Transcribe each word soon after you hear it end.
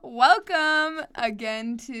Welcome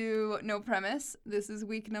again to No Premise. This is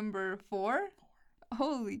week number 4.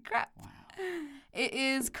 Holy crap. Wow. It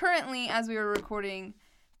is currently, as we are recording,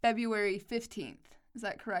 February 15th. Is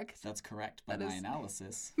that correct? That's correct by my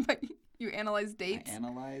analysis. But you analyze dates? I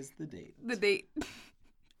analyzed the date. The date.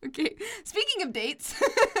 Okay. Speaking of dates.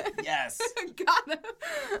 Yes. God.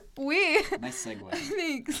 Nice segue.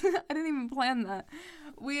 Thanks. I didn't even plan that.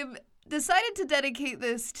 We've decided to dedicate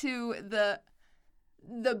this to the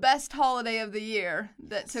best holiday of the year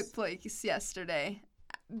that took place yesterday,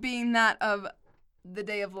 being that of the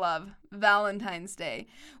Day of Love, Valentine's Day,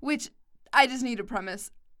 which I just need to premise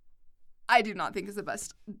I do not think is the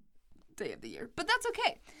best day of the year, but that's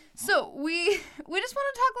okay. So we just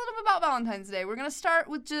want to talk a little bit about Valentine's Day. We're going to start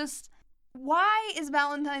with just why is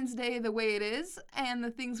Valentine's Day the way it is and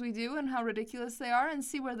the things we do and how ridiculous they are and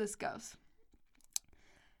see where this goes.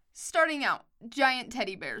 Starting out, giant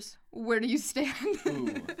teddy bears. Where do you stand?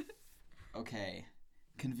 Ooh. Okay.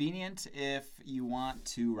 Convenient if you want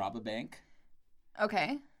to rob a bank.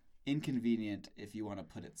 Okay. Inconvenient if you want to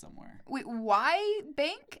put it somewhere. Wait, why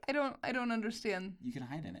bank? I don't understand. You can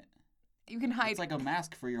hide in it. You can hide. It's like a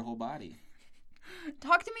mask for your whole body.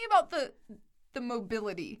 Talk to me about the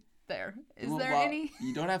mobility there. Is there any?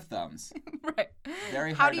 You don't have thumbs. Right.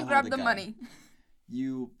 Very hard How do you to grab hold the a gun. money?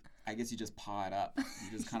 I guess you just paw it up.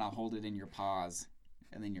 You just kind of hold it in your paws,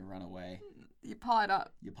 and then you run away. You paw it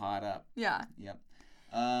up. You paw it up. Yeah. Yep.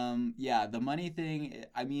 Yeah, the money thing,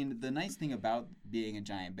 I mean, the nice thing about being a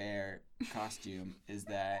giant bear costume is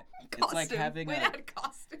that it's like having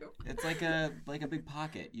costume. It's like a big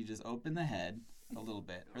pocket. You just open the head a little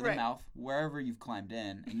bit, or the Right. mouth, wherever you've climbed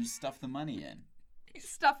in, and you stuff the money in. You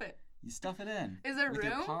stuff it. You stuff it in. Is there with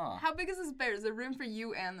your room? paw. How big is this bear? Is there room for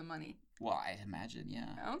you and the money? Well, I imagine,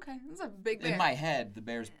 yeah. Okay, that's a big bear. In my head, the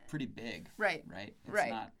bear's pretty big. Right. Right? It's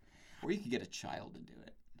Right. not, or you could get a child to do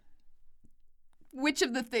it. Which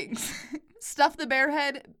of the things? Stuff the bear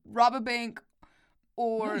head, rob a bank,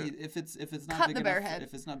 or No, if it's not cut big the bear enough, head.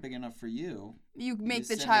 If it's not big enough for you, you make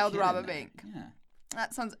the send child kid rob in a there. bank. Yeah.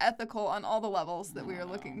 That sounds ethical on all the levels that we are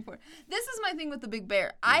Wow. looking for. This is my thing with the big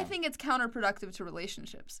bear. I think it's counterproductive to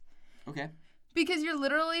relationships. Okay. Because you're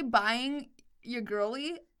literally buying your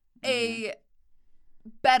girlie a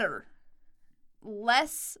better,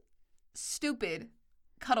 less stupid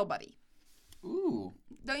cuddle buddy. Ooh.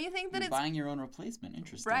 Don't you think that You're it's buying your own replacement.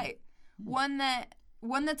 Interesting. right? One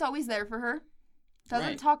that's always there for her, doesn't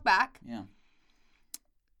Right. talk back, Yeah.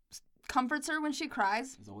 comforts her when she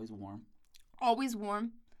cries, It's always warm. always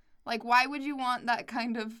warm. Like, why would you want that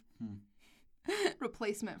kind of Hmm.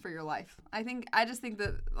 replacement for your life? I just think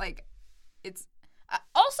that, like, it's...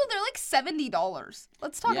 also, they're like $70.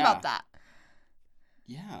 Let's talk Yeah. about that.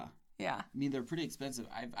 Yeah. Yeah. I mean, they're pretty expensive.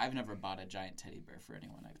 I've never bought a giant teddy bear for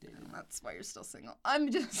anyone I've dated. That's why you're still single. I'm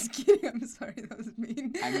just kidding. I'm sorry. That was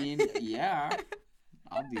mean. I mean, yeah.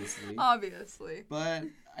 Obviously. Obviously. But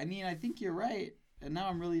I mean, I think you're right. And now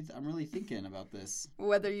I'm really thinking about this.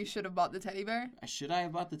 Whether you should have bought the teddy bear? Should I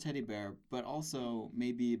have bought the teddy bear? But also,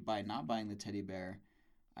 maybe by not buying the teddy bear,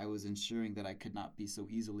 I was ensuring that I could not be so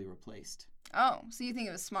easily replaced. Oh, so you think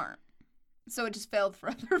it was smart. So it just failed for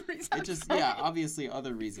other reasons. It just, yeah, obviously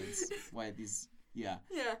other reasons why these, yeah.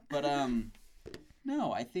 Yeah. But,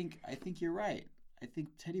 no, I think you're right. I think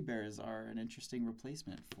teddy bears are an interesting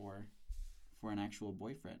replacement for an actual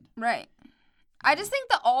boyfriend. Right. I just think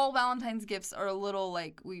that all Valentine's gifts are a little,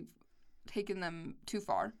 like, we've taken them too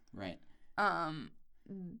far. Right.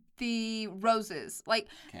 The roses. Like,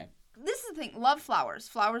 Okay. this is the thing. Love flowers.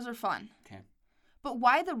 Flowers are fun. Okay. But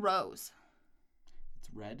why the rose? It's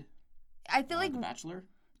red. I feel like The Bachelor?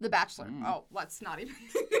 The Bachelor. Mm. Oh, let's not even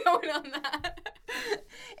go on that.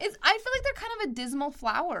 I feel like they're kind of a dismal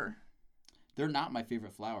flower. They're not my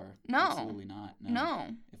favorite flower. No. Absolutely not. No.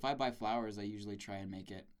 If I buy flowers, I usually try and make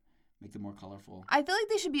them more colorful. I feel like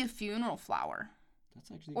they should be a funeral flower.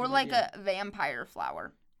 That's actually a Or good like idea. a vampire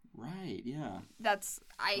flower. Right, yeah.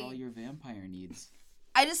 For all your vampire needs.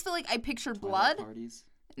 I just feel like I picture Twilight blood parties.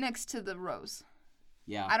 next to the rose.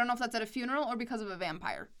 Yeah. I don't know if that's at a funeral or because of a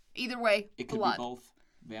vampire. Either way, It could blood. be both.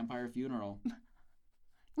 Vampire funeral.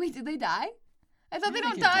 Wait, did they die? I thought Yeah, they they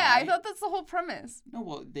don't can die. I die. thought that's the whole premise. No,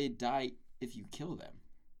 well, they die if you kill them.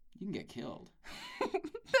 You can get killed.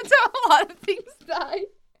 That's how a lot of things die.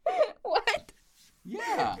 What?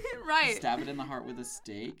 Yeah. Right. Stab it in the heart with a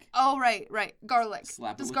stake. Oh, right. Garlic.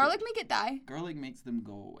 Slap it Does with garlic make it die? Garlic makes them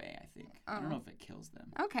go away, I think. I don't know if it kills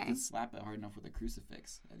them. Okay. You slap it hard enough with a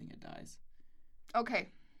crucifix, I think it dies. Okay.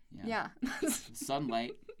 Yeah.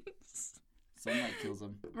 Sunlight kills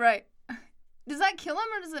them. Right. Does that kill him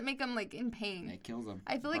or does it make him, like, in pain? It kills them.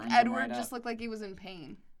 I feel like Burns 'em Edward right just up. looked like he was in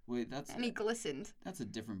pain. Wait, that's... And he glistened. That's a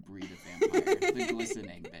different breed of vampire. The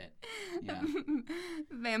glistening bit. Yeah.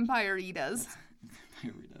 Vampire-itas.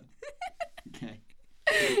 Vampire-ita. Okay.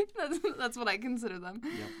 That's what I consider them.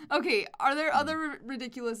 Yep. Okay, are there other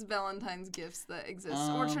ridiculous Valentine's gifts that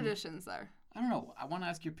exist or traditions there? I don't know. I want to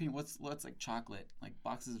ask your opinion. What's like chocolate? Like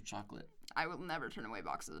boxes of chocolate? I will never turn away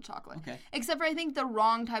boxes of chocolate. Okay. Except for I think the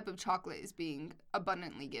wrong type of chocolate is being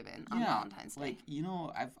abundantly given on Valentine's Day.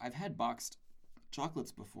 Like, I've had boxed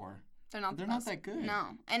chocolates before. They're not that good.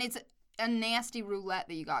 No. And it's a nasty roulette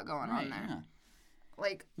that you got going on there. Yeah.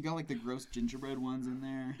 Like, we got like the gross gingerbread ones in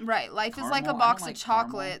there. Right. Life is like a box of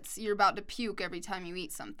chocolates. You're about to puke every time you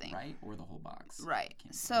eat something. Right. Or the whole box. Right.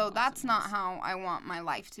 So that's not how I want my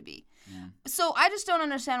life to be. Yeah. So I just don't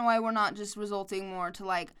understand why we're not just resulting more to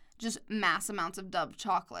like just mass amounts of Dove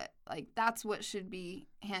chocolate. Like that's what should be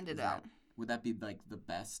handed out. Would that be like the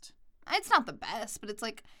best? It's not the best, but it's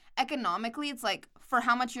like economically, it's like for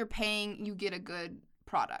how much you're paying, you get a good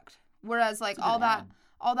product. Whereas like all that,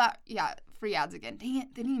 yeah, free ads again. Dang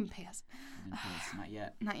it, they didn't even pay us. They didn't pay us. Not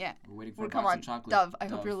yet. Not yet. We're waiting for a box of chocolate. Dove, I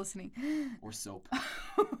hope you're listening. Or soap.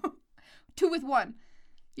 2 with 1.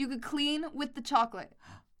 You could clean with the chocolate.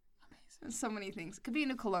 Amazing. So many things. Could be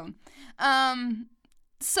in a cologne.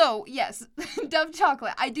 So, yes, Dove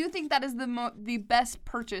chocolate. I do think that is the best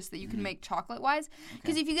purchase that you can make chocolate-wise.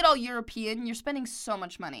 Because if you get all European, you're spending so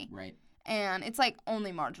much money. Right. And it's, like,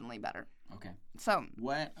 only marginally better. Okay. So.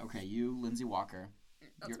 What? Okay, you, Lindsay Walker.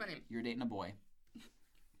 That's my name. You're dating a boy.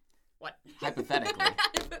 What? Hypothetically.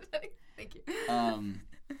 Thank you.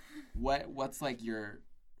 What's like your,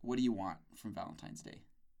 what do you want from Valentine's Day?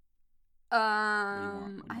 What do you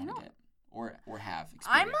want? What do you want to get? Or have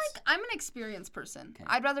experience? I'm an experienced person. Okay.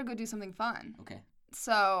 I'd rather go do something fun. Okay.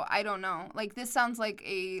 So I don't know. Like this sounds like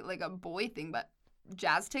a boy thing, but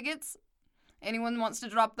jazz tickets. Anyone wants to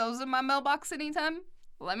drop those in my mailbox anytime?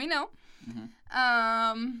 Let me know. Mm-hmm.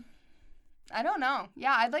 I don't know.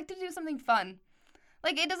 Yeah, I'd like to do something fun.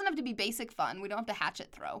 Like it doesn't have to be basic fun. We don't have to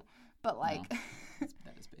hatchet throw, but like. No.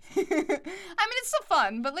 That is basic. I mean, it's still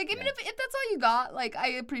fun, but like even if that's all you got, like I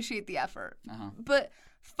appreciate the effort. But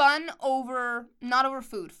fun not over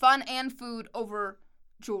food. Fun and food over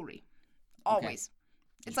jewelry. Always.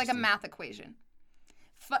 Okay. It's like a math equation.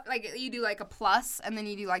 Like you do like a plus, and then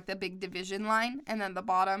you do like the big division line, and then the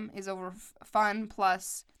bottom is over fun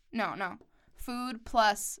plus food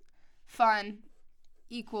plus fun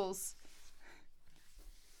equals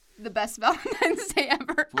the best Valentine's Day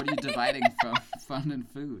ever. What are you dividing from? Fun and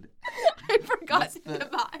food. I forgot to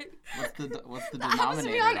divide. What's the that denominator? Happens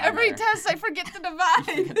to me on every test. I forget to divide.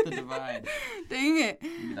 You forget to divide. Dang it.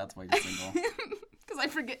 Maybe that's why you're single. Because I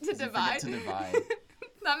forget to divide. You forget to divide.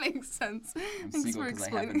 That makes sense. I'm Thanks single because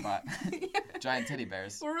I haven't bought giant teddy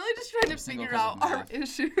bears. We're really just trying to figure out our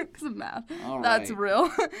issue because of math. All That's right.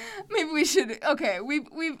 real. Maybe we should. Okay,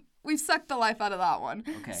 we've sucked the life out of that one.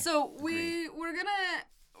 Okay. So we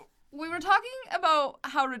were talking about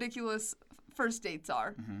how ridiculous first dates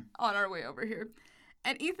are on our way over here.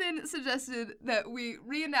 And Ethan suggested that we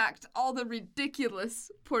reenact all the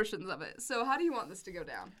ridiculous portions of it. So how do you want this to go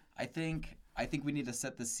down? I think we need to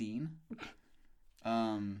set the scene.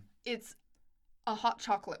 It's a hot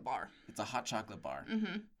chocolate bar. It's a hot chocolate bar.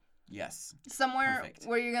 Mm-hmm. Yes. Somewhere Perfect.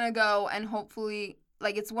 where you're going to go and hopefully,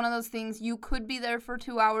 like, it's one of those things, you could be there for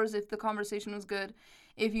 2 hours if the conversation was good.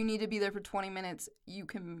 If you need to be there for 20 minutes, you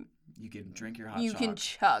can drink your hot You can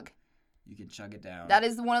chug. You can chug it down. That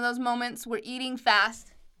is one of those moments where eating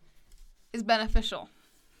fast is beneficial.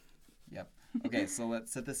 Yep. Okay, so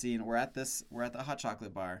let's set the scene. We're at the hot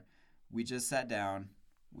chocolate bar. We just sat down.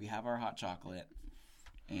 We have our hot chocolate.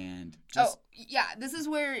 And just this is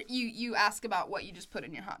where you ask about what you just put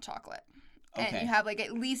in your hot chocolate. Okay. And you have like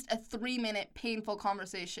at least a 3-minute painful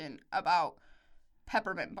conversation about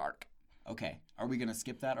peppermint bark. Okay. Are we going to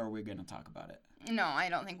skip that or are we going to talk about it? No, I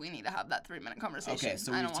don't think we need to have that 3-minute conversation. Okay,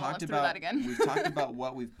 so I don't want to live through that again. We've talked about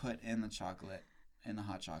what we've put in the chocolate, in the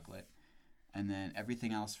hot chocolate. And then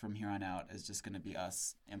everything else from here on out is just going to be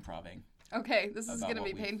us improving. Okay, this is going to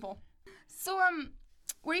be painful. So,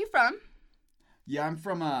 where are you from? Yeah, I'm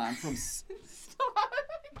from Stop.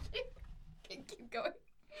 Okay, keep going.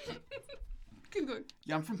 Keep going.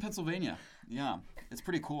 Yeah, I'm from Pennsylvania. Yeah, it's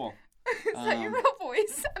pretty cool. Is that your real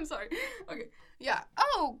voice? I'm sorry. Okay. Yeah.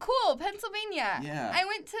 Oh, cool, Pennsylvania. Yeah. I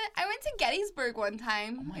went to Gettysburg one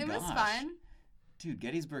time. Oh my It was gosh. fun. Dude,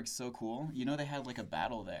 Gettysburg's so cool. You know they had like a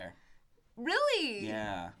battle there. Really?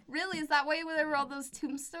 Yeah. Really? Is that why there were all those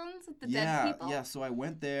tombstones with the dead people? Yeah, so I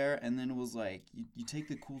went there and then it was like you take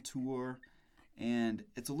the cool tour and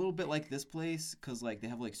it's a little bit like this place cuz like they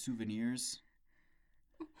have like souvenirs.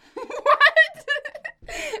 What?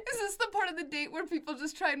 Is this the part of the date where people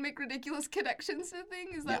just try and make ridiculous connections to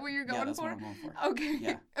things? Is that what you're going yeah, that's for? what I'm going for. Okay.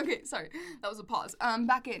 Yeah. Okay, sorry. That was a pause.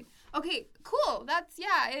 Back in. Okay, cool. That's,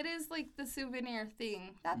 it is like the souvenir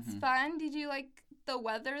thing. That's fun. Did you like the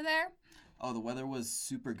weather there? Oh, the weather was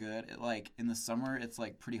super good. It, like, in the summer, it's,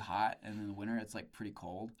 like, pretty hot, and in the winter, it's, like, pretty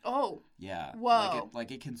cold. Oh. Yeah. Whoa. Like,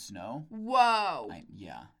 it can snow. Whoa.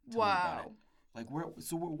 Yeah. Tell me about it. Like, where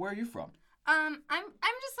are you from? I'm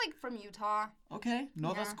just, like, from Utah. Okay. No,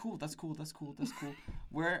 Yeah. that's cool. That's cool.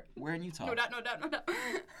 Where in Utah? No doubt.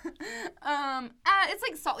 It's,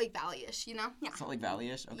 like, Salt Lake Valley-ish, you know? Yeah. Salt Lake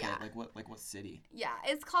Valley-ish? Okay. Yeah. Like what city? Yeah,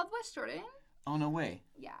 it's called West Jordan. Oh, no way.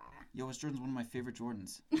 Yeah. Yo, West Jordan's one of my favorite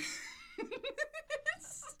Jordans.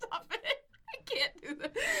 Stop it. I can't do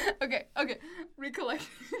this. Okay. Recollect.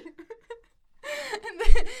 And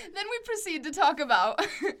then we proceed to talk about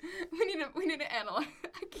we need to analyze.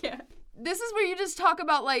 I can't. This is where you just talk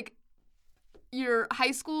about like your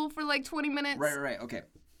high school for like 20 minutes. Right. Okay.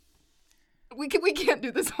 We can't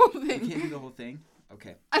do this whole thing. We can't do the whole thing?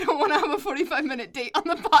 Okay. I don't want to have a 45-minute date on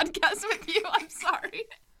the podcast with you. I'm sorry.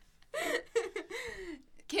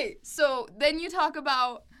 Okay, so then you talk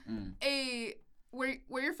about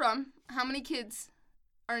where you're from, how many kids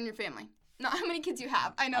are in your family. Not how many kids you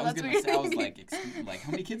have. I know that's what you're saying. I was like,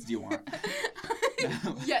 how many kids do you want?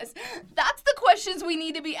 Yes, that's the questions we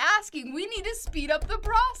need to be asking. We need to speed up the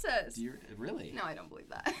process. Do you really? No, I don't believe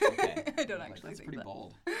that. Okay. I don't actually that's think pretty that.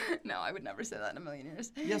 bold. No, I would never say that in a million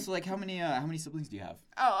years. Yeah, so like how many siblings do you have?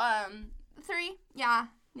 Oh, 3. Yeah,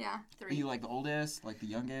 3. Are you like the oldest, like the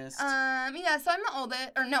youngest? Yeah, so I'm the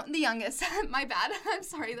oldest, or no, the youngest. My bad. I'm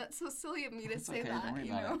sorry, that's so silly of me to say okay, that. Don't worry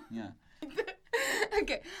about it. Yeah.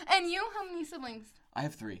 Okay, and you, how many siblings? I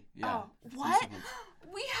have 3. Yeah. Oh, what?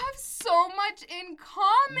 We have so much in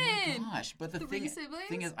common. Oh my gosh, but the thing is,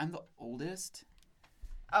 I'm the oldest.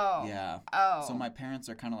 Oh. Yeah. Oh. So my parents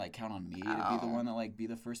are kind of like count on me to be the one that like be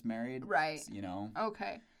the first married. Right. You know.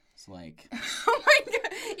 Okay. It's like. Oh my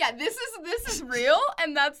god. Yeah, this is real,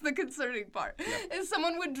 and that's the concerning part. Yep. Is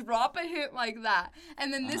someone would drop a hint like that,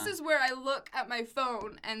 and then this is where I look at my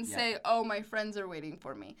phone and say, "Oh, my friends are waiting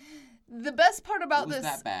for me." The best part about was this.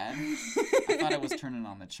 That bad? I thought I was turning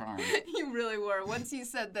on the charm. You really were. Once you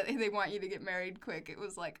said that they want you to get married quick, it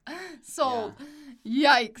was like, sold.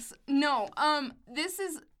 Yeah. Yikes. No. This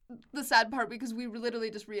is the sad part because we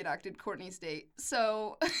literally just reenacted Courtney's date.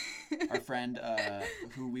 So. Our friend,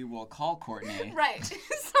 who we will call Courtney. Right.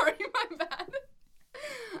 Sorry, my bad.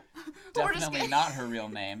 Definitely not her real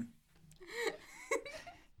name.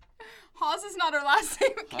 Hawes is not her last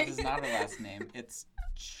name. Hawes is not her last name. It's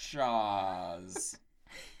Chaws.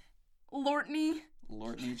 Lortney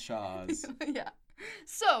Chaws. Yeah.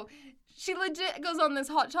 So, she legit goes on this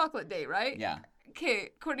hot chocolate date, right? Yeah. Okay,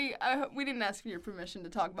 Courtney, we didn't ask for your permission to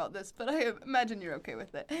talk about this, but I imagine you're okay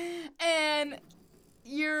with it. And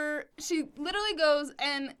she literally goes,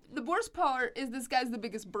 and the worst part is this guy's the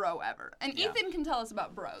biggest bro ever. And Ethan can tell us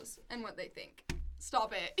about bros and what they think.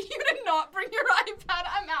 Stop it. You did not bring your iPad.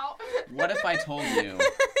 I'm out. What if I told you,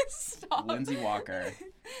 Stop. Lindsay Walker,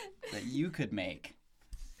 that you could make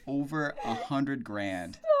over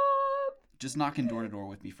 $100,000 just knocking door to door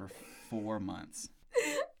with me for 4 months?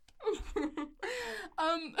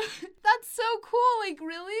 That's so cool. Like,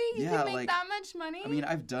 really? You can make that much money? I mean,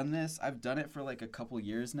 I've done this. I've done it for like a couple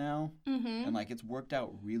years now. Mm-hmm. And like, it's worked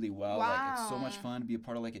out really well. Wow. Like, it's so much fun to be a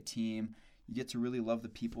part of like a team. You get to really love the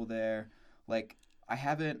people there. Like, I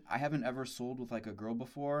haven't ever sold with like a girl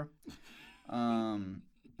before.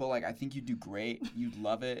 But like, I think you'd do great. You'd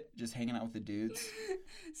love it just hanging out with the dudes.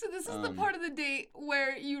 So this is the part of the date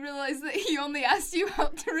where you realize that he only asked you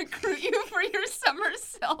out to recruit you for your summer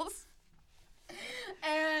sales.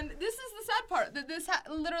 And this is the sad part, that this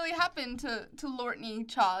literally happened to Lortney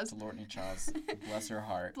Chaws. To Lortney Chaws. Bless her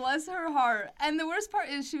heart. Bless her heart. And the worst part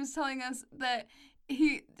is she was telling us that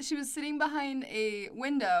she was sitting behind a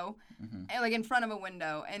window, like in front of a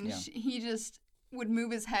window, and he just would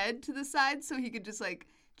move his head to the side so he could just like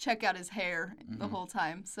check out his hair the whole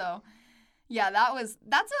time. So yeah,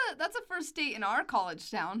 that's a first date in our college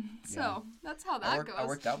town. So that's how that goes. I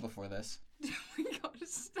worked out before this. Oh my gosh,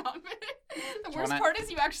 stop it. The worst part is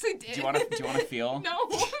you actually did. Do you want to feel? No.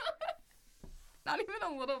 Not even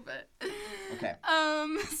a little bit. Okay.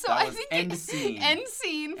 So that I was think end scene. End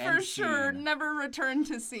scene for End sure. scene. Never return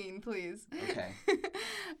to scene, please. Okay.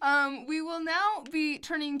 We will now be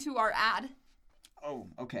turning to our ad. Oh,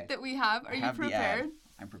 okay. That we have. Are you prepared?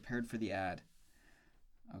 I'm prepared for the ad.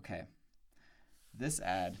 Okay. This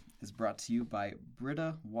ad is brought to you by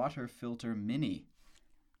Brita Water Filter Mini.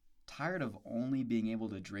 Tired of only being able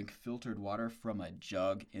to drink filtered water from a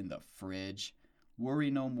jug in the fridge?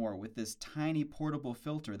 Worry no more with this tiny portable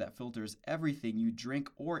filter that filters everything you drink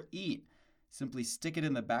or eat. Simply stick it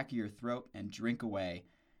in the back of your throat and drink away.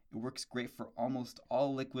 It works great for almost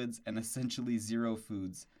all liquids and essentially zero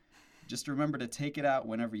foods. Just remember to take it out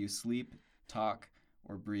whenever you sleep, talk,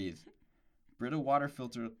 or breathe. Brita Water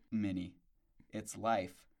Filter Mini. It's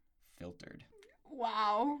life filtered.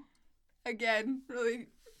 Wow. Again, really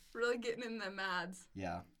getting in the mads.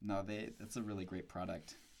 Yeah, no, that's a really great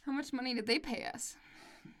product. How much money did they pay us?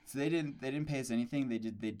 So they didn't pay us anything.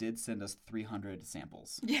 They did send us 300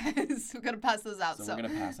 samples. Yes, we're gonna pass those out. So we're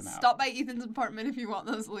gonna pass them out. Stop by Ethan's apartment if you want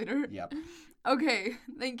those later. Yep. Okay,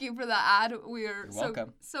 thank you for that ad. You're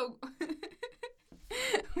welcome. So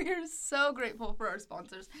we are so grateful for our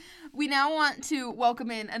sponsors. We now want to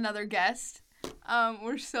welcome in another guest.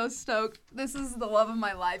 We're so stoked. This is the love of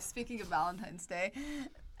my life. Speaking of Valentine's Day,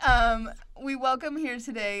 we welcome here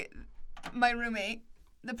today my roommate,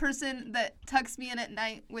 the person that tucks me in at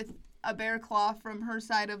night with a bear claw from her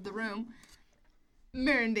side of the room,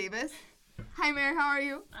 Maren Davis. Hi, Maren. How are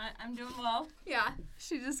you? I'm doing well. Yeah,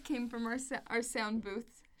 she just came from our sound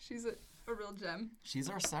booth. She's a real gem. She's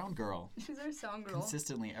our sound girl. She's our sound girl.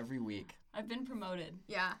 Consistently every week. I've been promoted.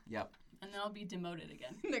 Yeah. Yep. And then I'll be demoted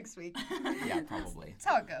again. Next week. Yeah, probably. That's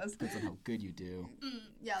how it goes. Depends on how good you do.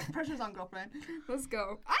 Yeah, the pressure's on, girlfriend. Let's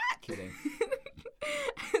go. Kidding.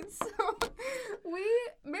 So,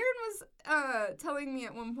 Maren was telling me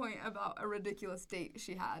at one point about a ridiculous date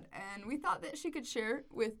she had, and we thought that she could share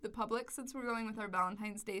with the public since we're going with our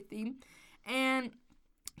Valentine's Day theme, and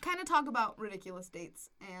kind of talk about ridiculous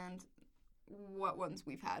dates and what ones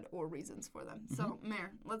we've had or reasons for them. Mm-hmm. So,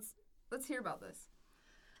 Maren, let's hear about this.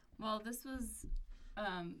 Well, this was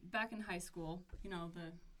back in high school. You know,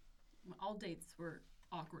 all dates were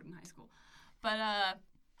awkward in high school. But,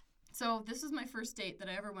 so this was my first date that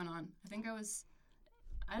I ever went on. I think I was...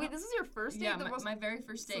 Wait, this is your first date? Yeah, my very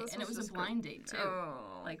first date. So and it was a blind date, too.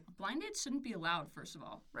 Oh. Like, blind dates shouldn't be allowed, first of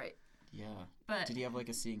all. Right. Yeah. But did he have, like,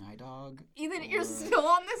 a seeing eye dog? Ethan, you're still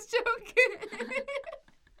on this joke?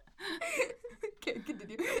 Okay,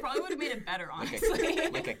 continue. Probably would have made it better, honestly.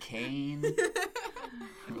 Like a cane?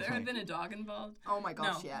 If there had been a dog involved. Oh my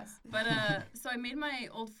gosh, no. Yes. But so I made my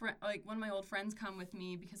old friend, like one of my old friends, come with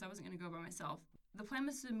me because I wasn't gonna go by myself. The plan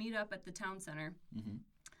was to meet up at the town center,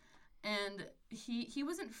 and he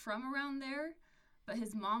wasn't from around there, but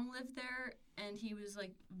his mom lived there, and he was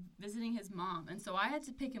like visiting his mom, and so I had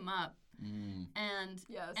to pick him up. And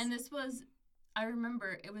yes. And this was. I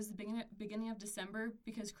remember it was the beginning of December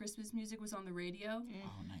because Christmas music was on the radio.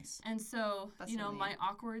 Oh, nice. And so, That's my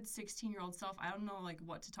awkward 16-year-old self, I don't know, like,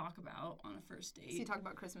 what to talk about on a first date. So you talk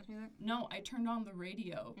about Christmas music? No, I turned on the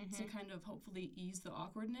radio to kind of hopefully ease the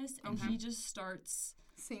awkwardness, and he just starts...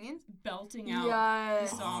 Singing? Belting out the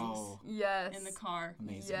songs in the car.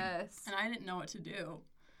 Amazing. Yes. And I didn't know what to do.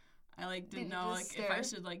 I didn't know if I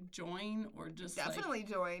should join or just definitely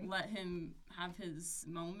join. Let him have his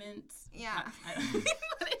moment. Yeah. Let him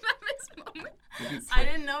have his moment. I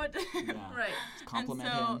didn't know what to yeah. Right. Compliment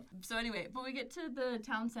him. So anyway, but we get to the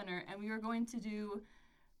town center and we were going to do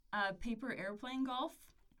paper airplane golf.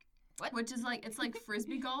 What? Which is it's like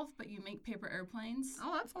frisbee golf, but you make paper airplanes.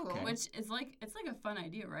 Oh, that's cool. Okay. Which is it's a fun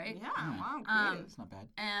idea, right? Yeah. Wow. Creative. It's not bad.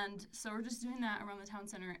 And so we're just doing that around the town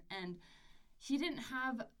center, and he didn't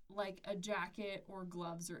have a jacket or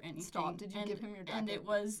gloves or anything. Stop! Did you give him your jacket? And it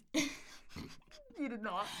was. You did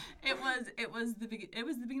not. It was the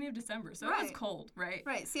beginning of December, so it was cold, right?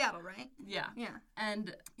 Right, Seattle, right? Yeah. Yeah.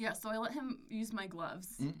 And yeah, so I let him use my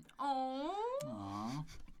gloves. Oh. Aw,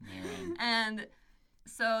 Maren. And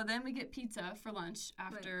so then we get pizza for lunch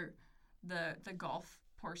after the golf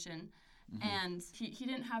portion, and he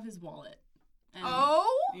didn't have his wallet. And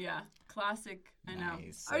yeah, classic. I know.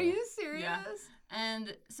 Nice. Are you serious? Yeah.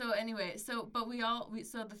 And so anyway, but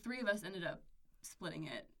so the three of us ended up splitting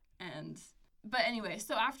it, but anyway,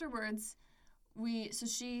 so afterwards,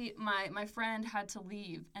 my friend had to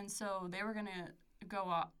leave, and so they were gonna go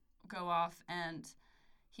off, and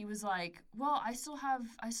he was like, well, I still have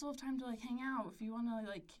time to hang out if you want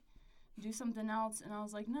to do something else, and I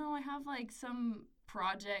was like, no, I have some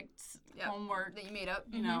project homework that you made up,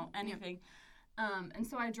 anything. And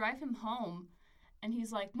so I drive him home, and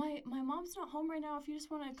he's like, my mom's not home right now. If you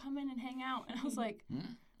just want to come in and hang out. And I was like,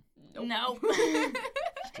 no.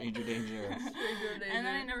 Stranger danger. And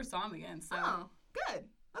then I never saw him again. So. Oh, good.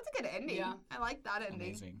 That's a good ending. Yeah. I like that ending.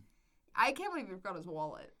 Amazing. I can't believe you forgot his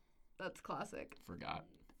wallet. That's classic. Forgot.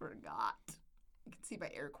 You can see my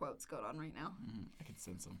air quotes going on right now. I can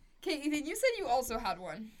sense them. Okay, Ethan, you said you also had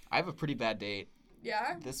one. I have a pretty bad date.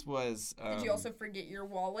 Yeah? This was... Did you also forget your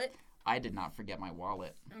wallet? I did not forget my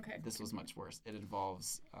wallet. Okay. This was much worse. It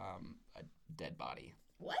involves a dead body.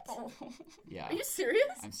 What? Oh. Yeah. Are you serious?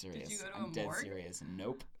 I'm serious. Did you go to I'm a dead morgue? serious.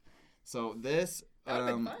 Nope. So this That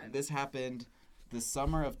would've been fun. this happened the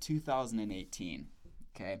summer of 2018.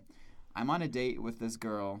 Okay. I'm on a date with this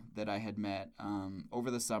girl that I had met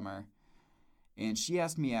over the summer, and she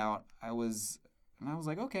asked me out. I was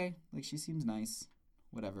like, okay, like she seems nice,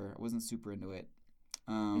 whatever. I wasn't super into it,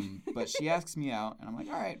 but she asks me out, and I'm like,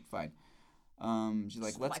 all right, fine. She's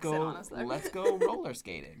like, let's Flex it on us there. go roller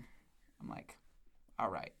skating. I'm like, all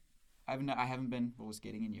right. I haven't been roller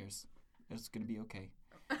skating in years. It's gonna be okay.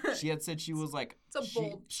 She had said she was like It's a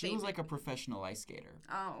bold she was statement. like a professional ice skater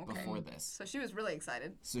Oh, okay. before this. So she was really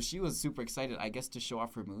excited. So she was super excited, I guess, to show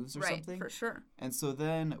off her moves or Right, something. for sure. And so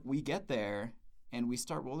then we get there and we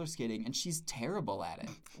start roller skating, and she's terrible at it.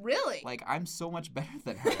 Really? Like, I'm so much better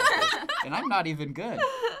than her, and I'm not even good.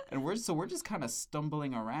 And we're just kind of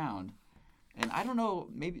stumbling around. And I don't know,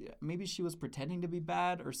 maybe she was pretending to be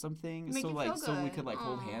bad or something, Make so you like feel so we good. could like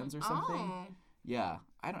hold hands or something. Oh. Yeah,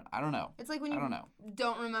 I don't know. It's like when I you don't know.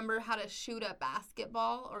 don't remember how to shoot a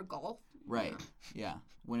basketball or golf. Right. Yeah.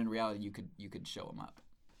 When in reality you could show them up.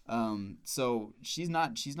 So she's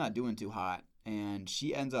not doing too hot, and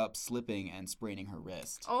she ends up slipping and spraining her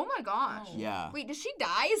wrist. Oh my gosh. Oh. Yeah. Wait, does she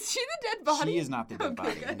die? Is she the dead body? She is not the dead body.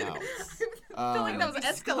 Okay, good. No. I feel like that was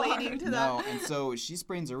escalating to that. No, and so she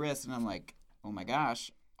sprains her wrist, and I'm like, oh my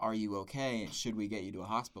gosh, are you okay? Should we get you to a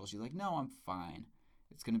hospital? She's like, no, I'm fine.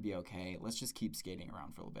 It's gonna be okay. Let's just keep skating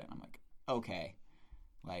around for a little bit. And I'm like, okay.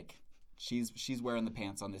 Like, she's wearing the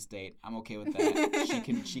pants on this date. I'm okay with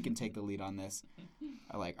that. she can take the lead on this.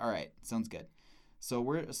 I'm like, all right, sounds good. So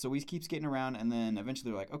we keep skating around, and then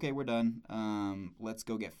eventually we're like, okay, we're done. Let's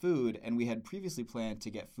go get food. And we had previously planned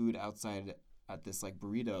to get food outside at this like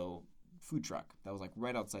burrito food truck that was like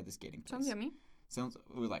right outside the skating place. Sounds yummy.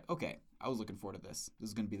 We were like, okay, I was looking forward to this. This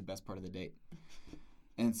is going to be the best part of the date.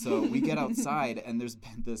 And so we get outside, and there's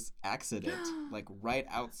been this accident, like right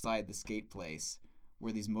outside the skate place,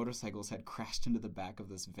 where these motorcycles had crashed into the back of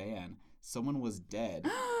this van. Someone was dead.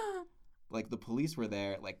 Like, the police were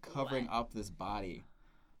there, like, covering up this body.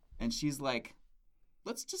 And she's like,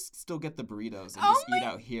 let's just still get the burritos and just eat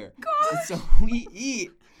out here. God. And so we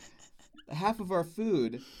eat half of our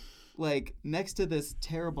food, like, next to this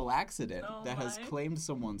terrible accident that has claimed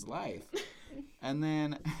someone's life. And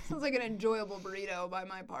then Sounds like an enjoyable burrito by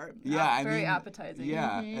my part. yeah, Very appetizing.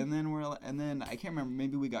 Yeah, and then I can't remember.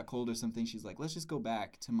 Maybe we got cold or something. She's like, "Let's just go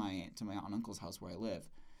back to my aunt and uncle's house where I live."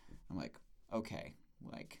 I'm like, "Okay."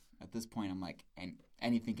 Like at this point, I'm like,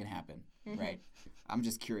 anything can happen, right? I'm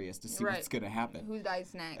just curious to see what's gonna happen. Who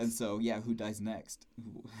dies next? And so who dies next?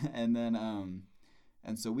 And then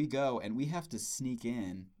and so we go, and we have to sneak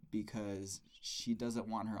in because she doesn't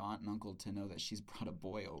want her aunt and uncle to know that she's brought a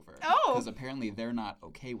boy over. Oh. Because apparently they're not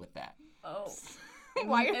okay with that. Oh.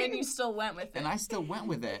 Why are And you still went with it. And I still went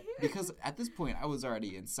with it because at this point I was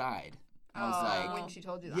already inside. I was like, when she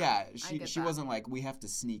told you that. yeah, I get she that. wasn't like, we have to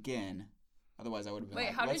sneak in. Otherwise I would have been Wait,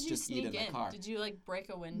 like, how let's did you just eat sneak in the car. Did you like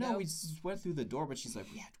break a window? No, we just went through the door, but she's like,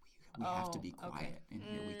 we have to be quiet okay. in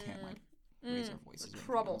here. We can't like raise our voices. or anything.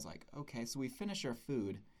 Trouble. I was like, okay, so we finish our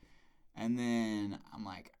food, and then I'm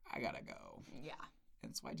like, I gotta go, Yeah.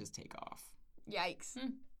 and so I just take off. Yikes.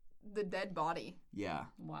 The dead body. Yeah,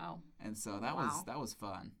 Wow. and so that was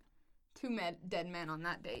fun. Two dead men on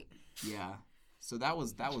that date. Yeah, so that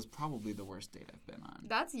was probably the worst date I've been on.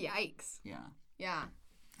 That's yikes. Yeah, Yeah.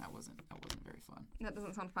 that wasn't very fun. That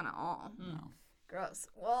doesn't sound fun at all. No. Gross.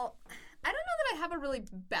 Well, I don't know that I have a really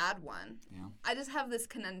bad one. Yeah. I just have this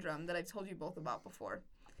conundrum that I've told you both about before.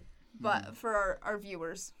 But for our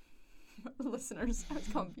viewers, listeners, I was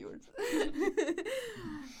calling viewers.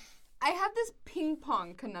 I have this ping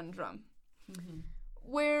pong conundrum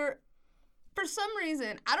where, for some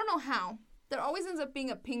reason, I don't know how, there always ends up being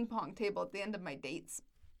a ping pong table at the end of my dates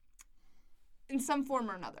in some form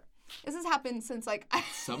or another. This has happened since, like...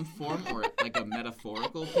 Some form or like a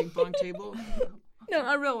metaphorical ping pong table? No,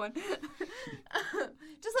 a real one.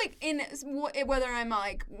 Just like whether I'm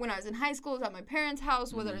like when I was in high school, it was at my parents'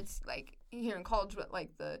 house, whether it's like here in college, but like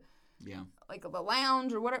the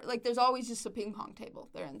lounge or whatever. Like there's always just a ping pong table.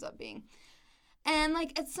 There ends up being, and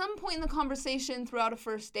like at some point in the conversation throughout a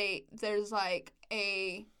first date, there's like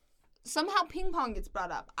somehow ping pong gets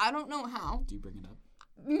brought up. I don't know how. Do you bring it up?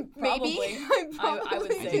 Maybe. Probably. I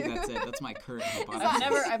would I say. think that's it. That's my current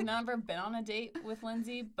hypothesis. I've never been on a date with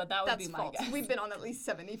Lindsay, but that would That's be my false. guess. We've been on at least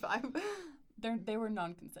 75. They were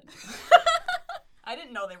non-consensual. I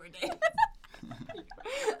didn't know they were dating.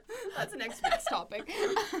 That's next week's topic.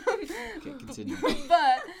 Okay, continue.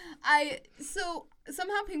 But so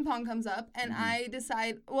somehow ping pong comes up, and I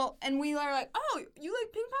decide, and we are like, oh, you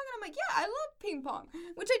like ping pong? And I'm like, yeah, I love ping pong,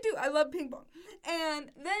 which I do. I love ping pong.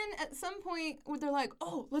 And then at some point, they're like,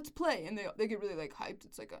 oh, let's play. And they get really, like, hyped.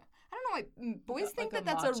 It's like I don't know why boys think like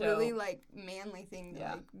that's macho. a really, like, manly thing to,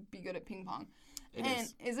 like, be good at ping pong. It and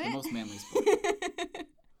is. Is the it? most manly sport.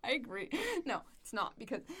 I agree. No, it's not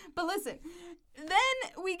but listen,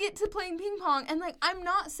 then we get to playing ping pong, and, like, I'm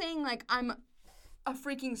not saying, like, I'm a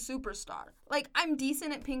freaking superstar. Like, I'm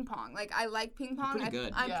decent at ping pong. Like, I like ping pong. You're pretty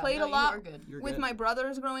good. I played a lot with good. my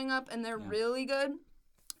brothers growing up, and they're really good.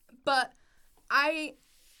 But I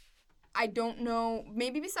don't know,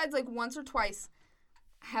 maybe besides, like, once or twice,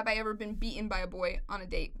 have I ever been beaten by a boy on a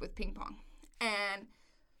date with ping pong. And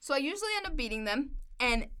so I usually end up beating them,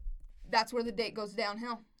 and that's where the date goes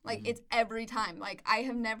downhill. Like, it's every time. Like, I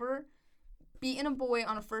have never beaten a boy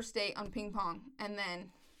on a first date on ping pong and then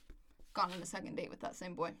gone on a second date with that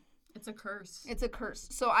same boy. It's a curse. It's a curse.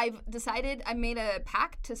 So I've decided, I made a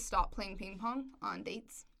pact to stop playing ping pong on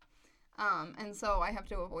dates. And so I have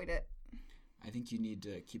to avoid it. I think you need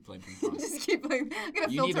to keep playing ping pong. Just keep playing. I'm going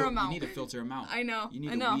to filter them out. You need to filter them out. I know. You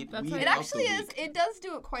need I know. To weed it out actually the is. weak. It does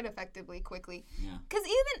do it quite effectively, quickly. Yeah. Because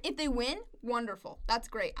even if they win, wonderful. That's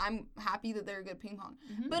great. I'm happy that they're good ping pong.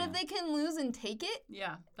 But if they can lose and take it,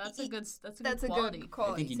 that's a good quality.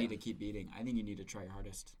 I think you need to keep beating. I think you need to try your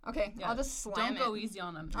hardest. Okay, I'll just slam it. Don't go easy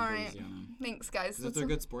on them. All right. Thanks, guys. Because if they're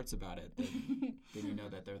good sports about it, then you know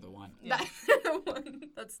that they're the one. Yeah.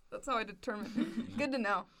 That's how I determine. Good to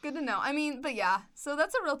know. Good to know. I mean, but yeah. So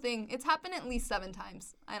that's a real thing. It's happened at least 7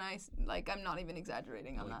 times, and I'm not even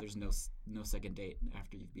exaggerating on that. There's no second date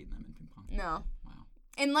after you've beaten them in ping pong. No. Wow.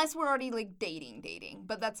 Unless we're already, like, dating.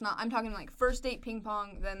 But that's not, I'm talking, like, first date ping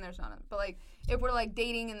pong, then there's not but, like, if we're, like,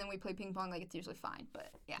 dating and then we play ping pong, like, it's usually fine.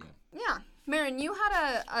 But, yeah. Maren, you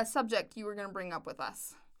had a subject you were going to bring up with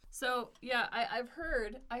us. So, yeah, I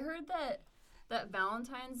heard that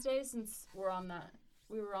Valentine's Day, since we were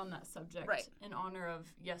on that subject, right, in honor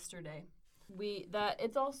of yesterday, that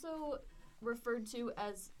it's also referred to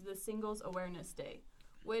as the Singles Awareness Day,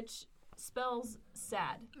 which spells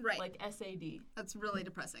sad, right, like SAD. That's really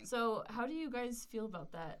depressing. So how do you guys feel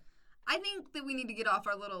about that? I think that we need to get off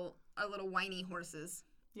our little whiny horses.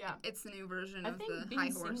 Yeah, it's the new version of the high horse. I think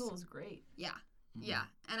being single is great. Yeah, yeah,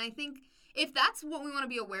 and I think if that's what we want to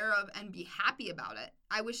be aware of and be happy about it,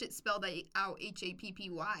 I wish it spelled out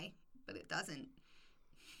HAPPY, but it doesn't.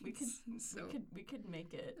 We could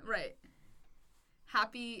make it right.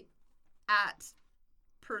 Happy at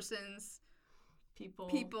persons,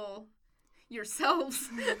 people, yourselves.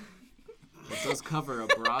 It does cover a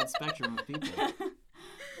broad spectrum of people.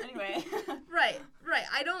 Anyway. Right.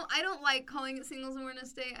 I don't like calling it Singles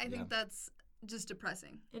Awareness Day. I think that's just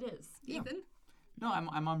depressing. It is. Ethan? No,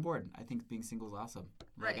 I'm on board. I think being single is awesome.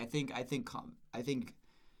 Like, right. I think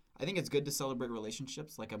it's good to celebrate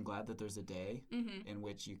relationships. Like, I'm glad that there's a day in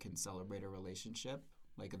which you can celebrate a relationship,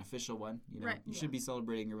 like an official one. You know, right. You should be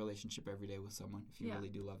celebrating your relationship every day with someone if you really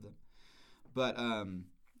do love them. But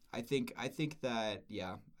I think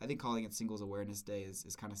calling it Singles Awareness Day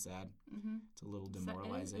is kind of sad. It's a little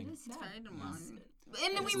demoralizing. It is sad. It's very demoralizing.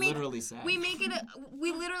 And then literally sad. We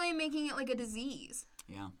literally making it like a disease.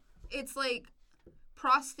 Yeah. It's like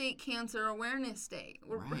Prostate Cancer Awareness Day.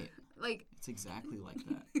 Right. Like, it's exactly like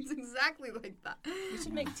that. It's exactly like that. We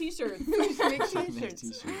should make T-shirts. We should make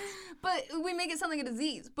T-shirts. But we make it sound like a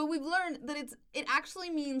disease. But we've learned that it actually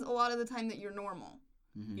means a lot of the time that you're normal.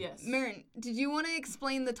 Yes. Maren, did you want to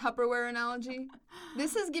explain the Tupperware analogy?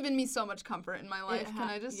 This has given me so much comfort in my life. Can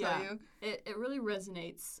I just tell you? It really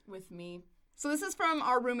resonates with me. So this is from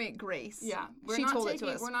our roommate Grace. Yeah, she told it to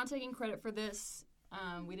us. We're not taking credit for this.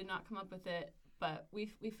 We did not come up with it, but we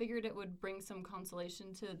figured it would bring some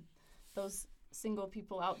consolation to those single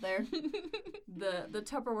people out there. The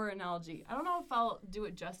Tupperware analogy. I don't know if I'll do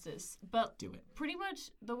it justice, but do it. Pretty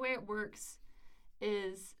much the way it works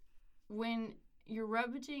is when you're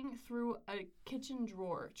rummaging through a kitchen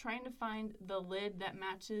drawer trying to find the lid that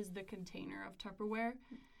matches the container of Tupperware.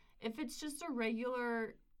 If it's just a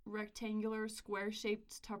regular rectangular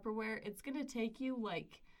square-shaped Tupperware, it's going to take you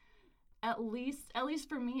like at least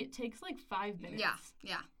for me it takes like 5 minutes.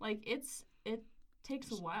 Yeah. Like it takes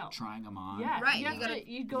just a while. Trying them on. Yeah, right.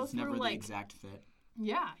 You go it's through never like the exact fit.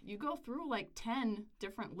 Yeah, you go through like 10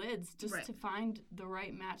 different lids just right. to find the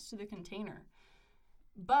right match to the container.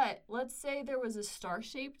 But let's say there was a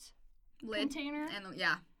star-shaped container. And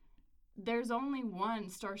there's only one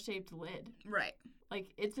star-shaped lid. Right.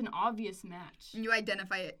 Like, it's an obvious match. And you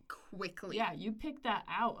identify it quickly. Yeah, you pick that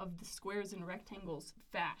out of the squares and rectangles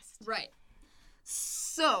fast. Right.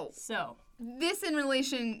 So, this in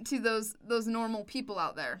relation to those normal people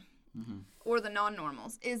out there, or the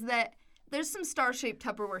non-normals, is that there's some star-shaped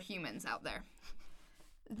Tupperware humans out there.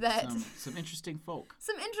 That some interesting folk.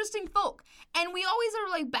 Some interesting folk. And we always are,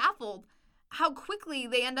 like, baffled how quickly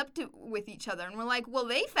they end up with each other. And we're like, well,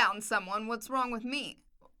 they found someone. What's wrong with me?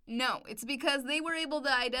 No, it's because they were able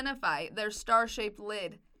to identify their star-shaped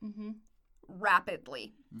lid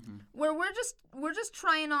rapidly. Where we're just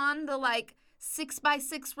trying on the, like,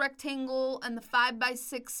 6x6 rectangle and the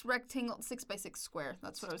 5x6 rectangle, 6x6 square.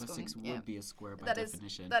 That's what I was going. 6 would be a square by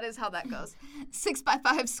definition. That is how that goes.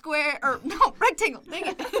 6x5 square, or no, rectangle. Dang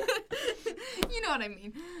it. You know what I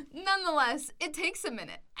mean. Nonetheless, it takes a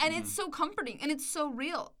minute, and it's so comforting and it's so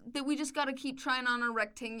real that we just got to keep trying on our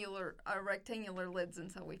rectangular lids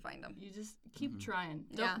until we find them. You just keep trying.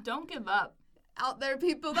 Yeah. Don't give up. Out there,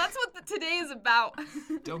 people. That's what today is about.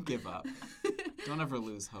 Don't give up. Don't ever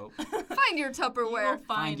lose hope. Find your Tupperware.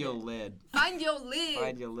 Find your lid. Find your lid.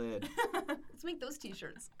 Find your lid. Let's make those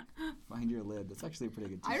t-shirts. Find your lid. That's actually a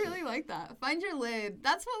pretty good t-shirt. I really like that. Find your lid.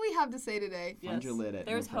 That's what we have to say today. Yes. Find your lid at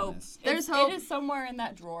There's No hope. Premise. There's hope. It is somewhere in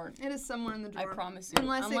that drawer. It is somewhere in the drawer. I promise you.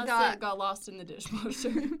 Unless it got lost in the dishwasher.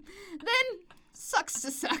 Then sucks to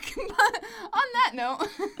suck. But on that note,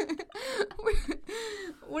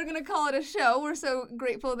 we're going to call it a show. We're so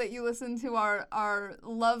grateful that you listened to our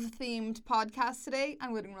love-themed podcast today. I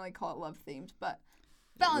wouldn't really call it love-themed, but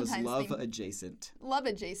Valentine's love themed. adjacent. Love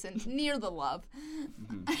adjacent. Near the love.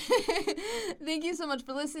 Thank you so much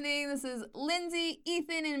for listening. This is Lindsay,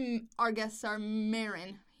 Ethan, and our guests are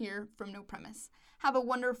Maren here from No Premise. Have a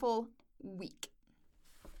wonderful week.